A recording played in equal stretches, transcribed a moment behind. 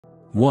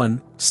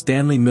1.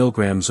 Stanley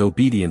Milgram's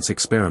obedience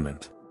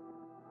experiment.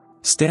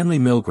 Stanley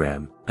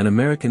Milgram, an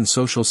American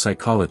social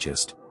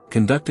psychologist,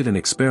 conducted an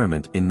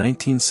experiment in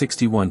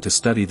 1961 to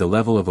study the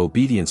level of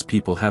obedience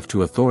people have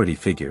to authority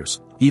figures,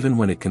 even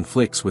when it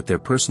conflicts with their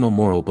personal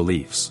moral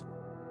beliefs.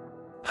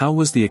 How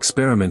was the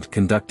experiment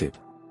conducted?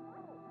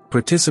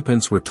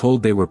 Participants were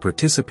told they were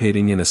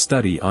participating in a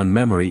study on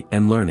memory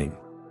and learning.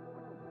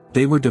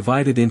 They were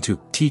divided into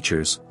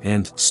teachers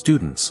and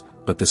students,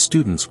 but the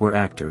students were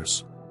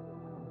actors.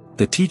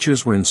 The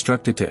teachers were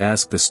instructed to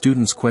ask the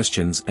students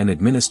questions and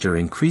administer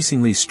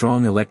increasingly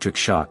strong electric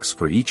shocks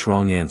for each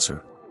wrong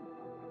answer.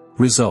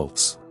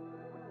 Results.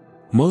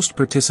 Most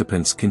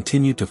participants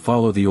continued to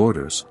follow the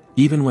orders,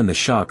 even when the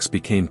shocks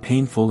became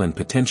painful and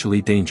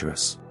potentially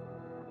dangerous.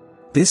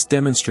 This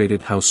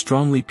demonstrated how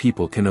strongly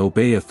people can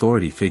obey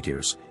authority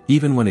figures,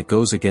 even when it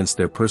goes against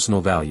their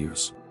personal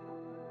values.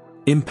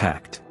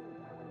 Impact.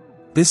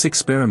 This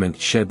experiment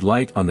shed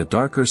light on the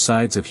darker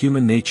sides of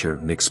human nature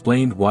and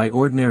explained why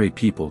ordinary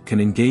people can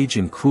engage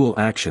in cruel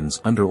actions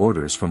under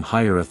orders from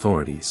higher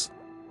authorities.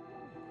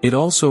 It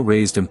also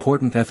raised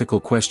important ethical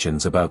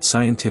questions about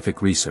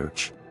scientific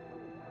research.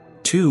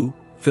 2.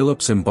 Philip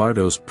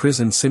Zimbardo's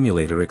prison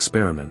simulator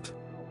experiment.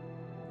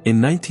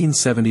 In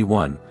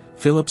 1971,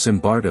 Philip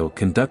Zimbardo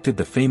conducted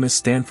the famous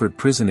Stanford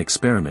prison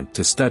experiment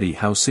to study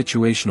how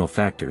situational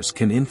factors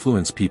can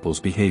influence people's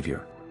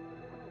behavior.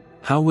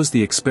 How was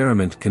the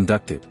experiment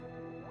conducted?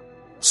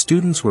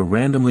 Students were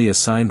randomly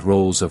assigned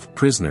roles of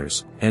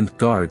prisoners and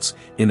guards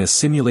in a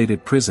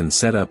simulated prison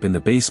set up in the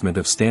basement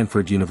of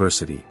Stanford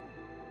University.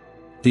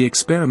 The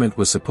experiment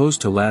was supposed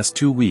to last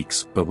 2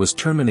 weeks but was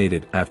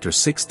terminated after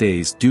 6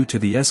 days due to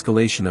the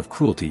escalation of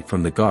cruelty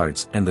from the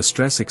guards and the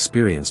stress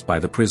experienced by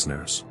the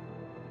prisoners.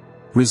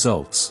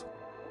 Results.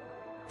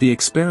 The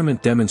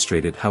experiment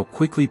demonstrated how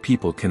quickly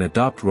people can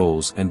adopt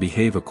roles and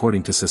behave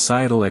according to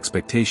societal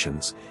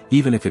expectations,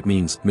 even if it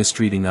means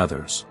mistreating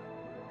others.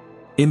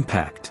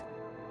 Impact.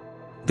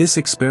 This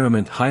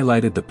experiment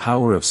highlighted the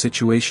power of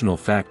situational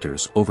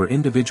factors over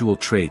individual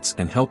traits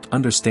and helped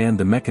understand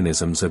the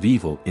mechanisms of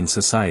evil in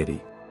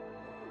society.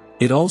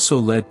 It also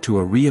led to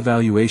a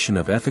re-evaluation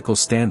of ethical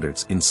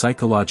standards in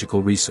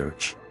psychological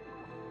research.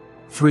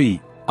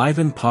 3.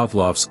 Ivan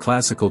Pavlov's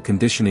classical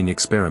conditioning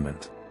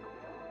experiment.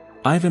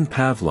 Ivan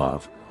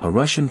Pavlov, a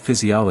Russian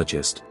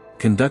physiologist,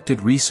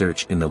 conducted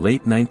research in the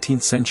late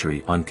 19th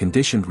century on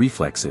conditioned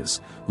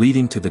reflexes,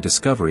 leading to the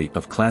discovery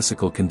of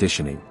classical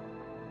conditioning.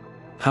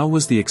 How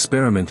was the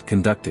experiment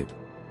conducted?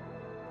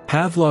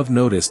 Pavlov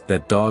noticed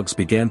that dogs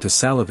began to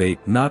salivate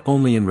not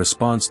only in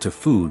response to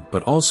food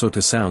but also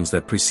to sounds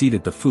that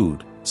preceded the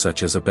food,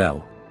 such as a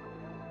bell.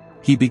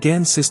 He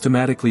began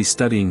systematically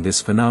studying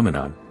this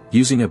phenomenon,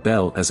 using a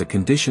bell as a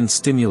conditioned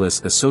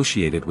stimulus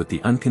associated with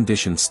the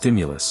unconditioned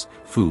stimulus,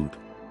 food.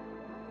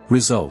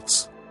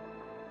 Results.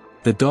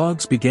 The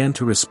dogs began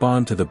to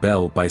respond to the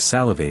bell by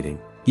salivating,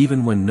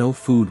 even when no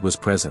food was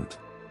present.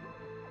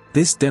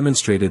 This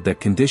demonstrated that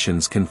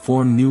conditions can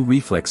form new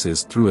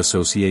reflexes through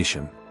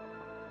association.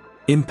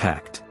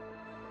 Impact.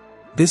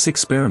 This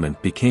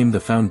experiment became the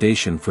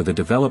foundation for the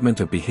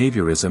development of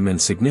behaviorism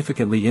and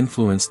significantly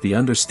influenced the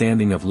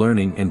understanding of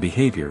learning and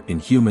behavior in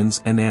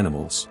humans and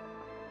animals.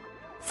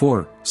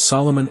 4.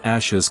 Solomon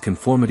Asch's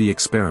conformity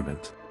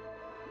experiment.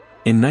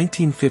 In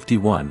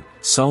 1951,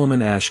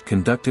 Solomon Asch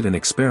conducted an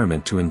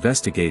experiment to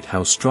investigate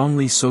how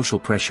strongly social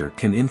pressure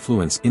can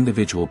influence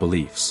individual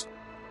beliefs.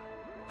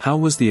 How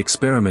was the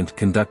experiment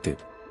conducted?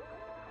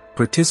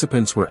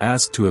 Participants were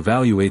asked to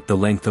evaluate the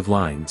length of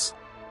lines.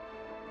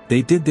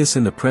 They did this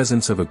in the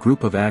presence of a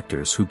group of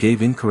actors who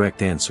gave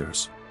incorrect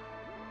answers.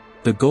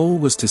 The goal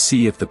was to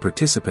see if the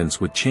participants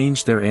would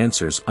change their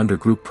answers under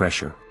group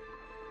pressure.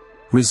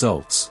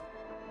 Results.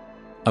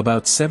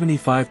 About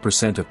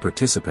 75% of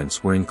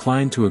participants were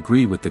inclined to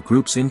agree with the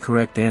group's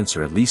incorrect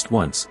answer at least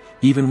once,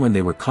 even when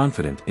they were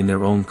confident in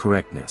their own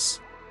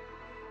correctness.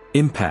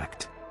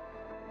 Impact.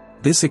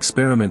 This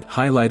experiment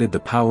highlighted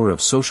the power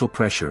of social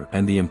pressure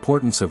and the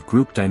importance of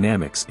group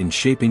dynamics in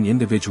shaping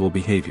individual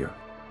behavior.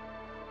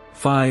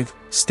 5.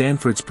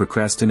 Stanford's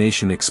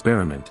procrastination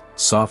experiment,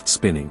 soft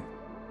spinning.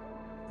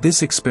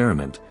 This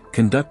experiment,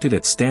 conducted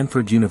at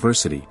Stanford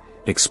University,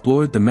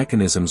 explored the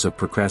mechanisms of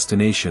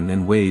procrastination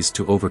and ways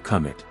to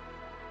overcome it.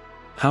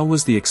 How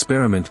was the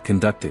experiment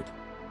conducted?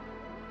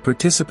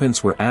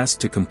 Participants were asked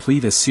to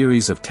complete a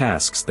series of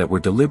tasks that were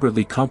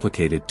deliberately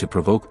complicated to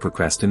provoke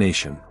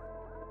procrastination.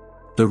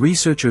 The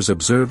researchers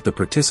observed the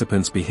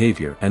participants'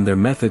 behavior and their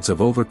methods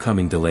of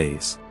overcoming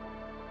delays.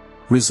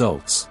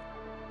 Results.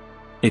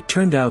 It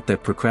turned out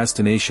that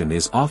procrastination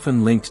is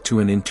often linked to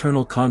an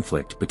internal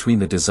conflict between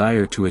the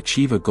desire to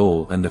achieve a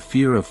goal and the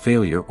fear of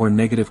failure or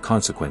negative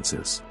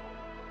consequences.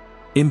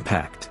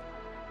 Impact.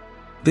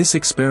 This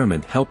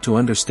experiment helped to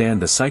understand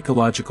the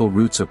psychological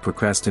roots of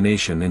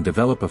procrastination and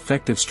develop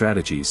effective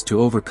strategies to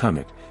overcome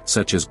it,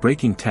 such as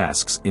breaking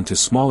tasks into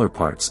smaller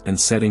parts and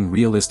setting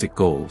realistic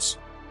goals.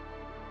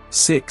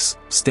 6.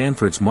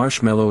 Stanford's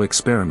Marshmallow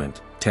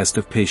experiment, test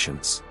of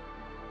patience.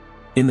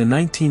 In the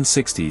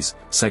 1960s,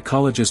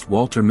 psychologist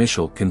Walter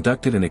Mischel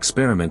conducted an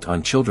experiment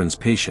on children's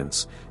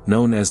patients,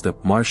 known as the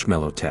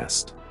Marshmallow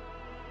test.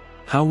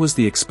 How was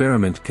the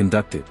experiment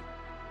conducted?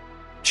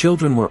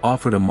 Children were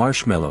offered a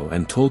marshmallow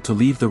and told to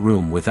leave the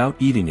room without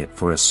eating it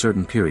for a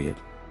certain period.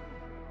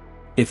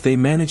 If they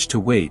managed to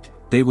wait,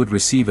 they would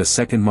receive a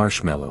second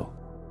marshmallow.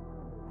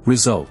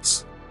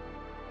 Results: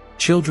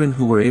 children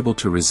who were able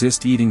to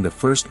resist eating the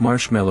first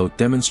marshmallow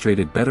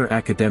demonstrated better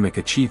academic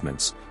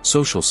achievements,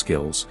 social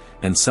skills,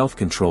 and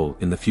self-control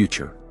in the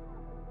future.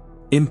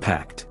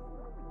 Impact: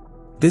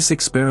 this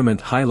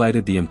experiment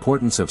highlighted the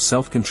importance of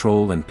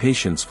self-control and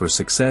patience for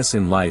success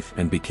in life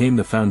and became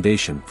the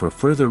foundation for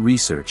further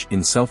research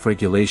in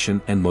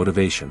self-regulation and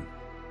motivation.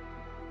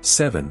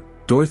 7.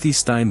 Dorothy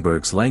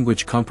Steinberg's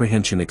language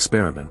comprehension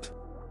experiment.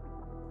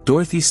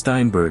 Dorothy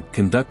Steinberg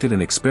conducted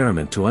an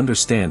experiment to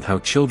understand how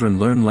children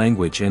learn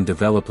language and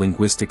develop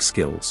linguistic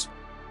skills.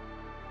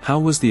 How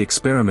was the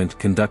experiment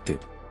conducted?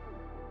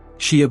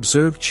 She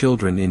observed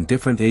children in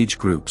different age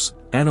groups,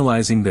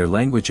 analyzing their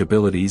language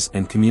abilities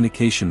and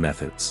communication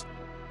methods.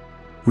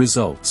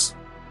 Results: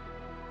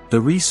 the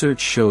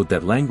research showed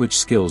that language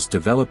skills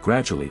develop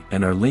gradually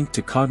and are linked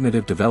to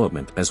cognitive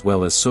development as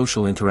well as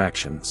social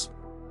interactions.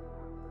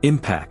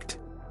 Impact: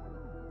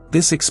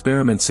 this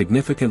experiment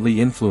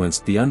significantly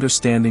influenced the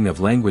understanding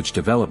of language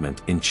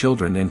development in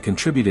children and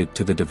contributed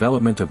to the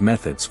development of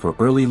methods for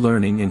early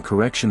learning and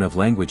correction of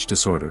language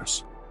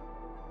disorders.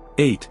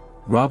 8.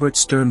 Robert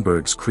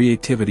Sternberg's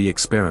creativity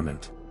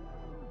experiment.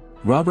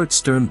 Robert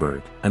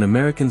Sternberg, an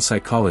American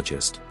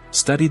psychologist,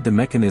 studied the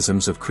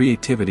mechanisms of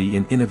creativity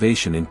and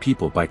innovation in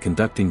people by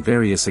conducting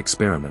various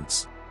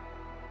experiments.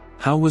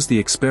 How was the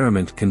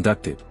experiment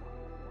conducted?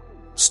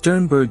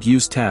 Sternberg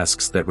used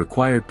tasks that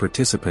required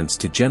participants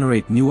to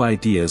generate new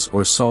ideas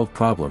or solve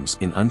problems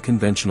in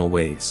unconventional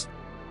ways.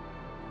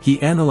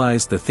 He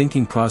analyzed the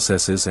thinking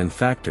processes and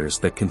factors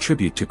that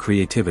contribute to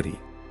creativity.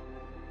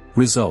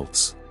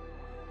 Results: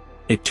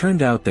 it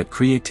turned out that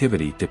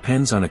creativity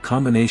depends on a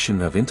combination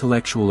of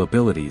intellectual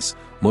abilities,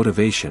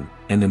 motivation,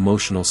 and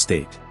emotional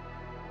state.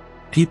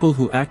 People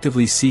who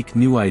actively seek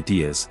new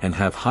ideas and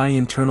have high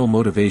internal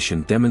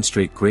motivation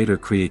demonstrate greater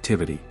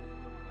creativity.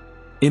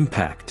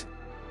 Impact: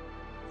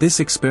 this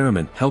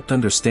experiment helped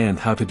understand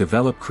how to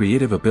develop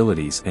creative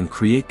abilities and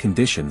create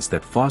conditions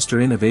that foster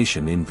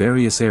innovation in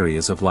various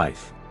areas of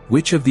life.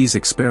 Which of these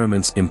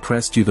experiments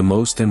impressed you the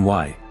most and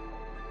why?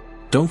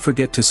 Don't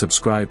forget to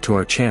subscribe to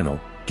our channel,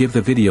 give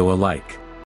the video a like.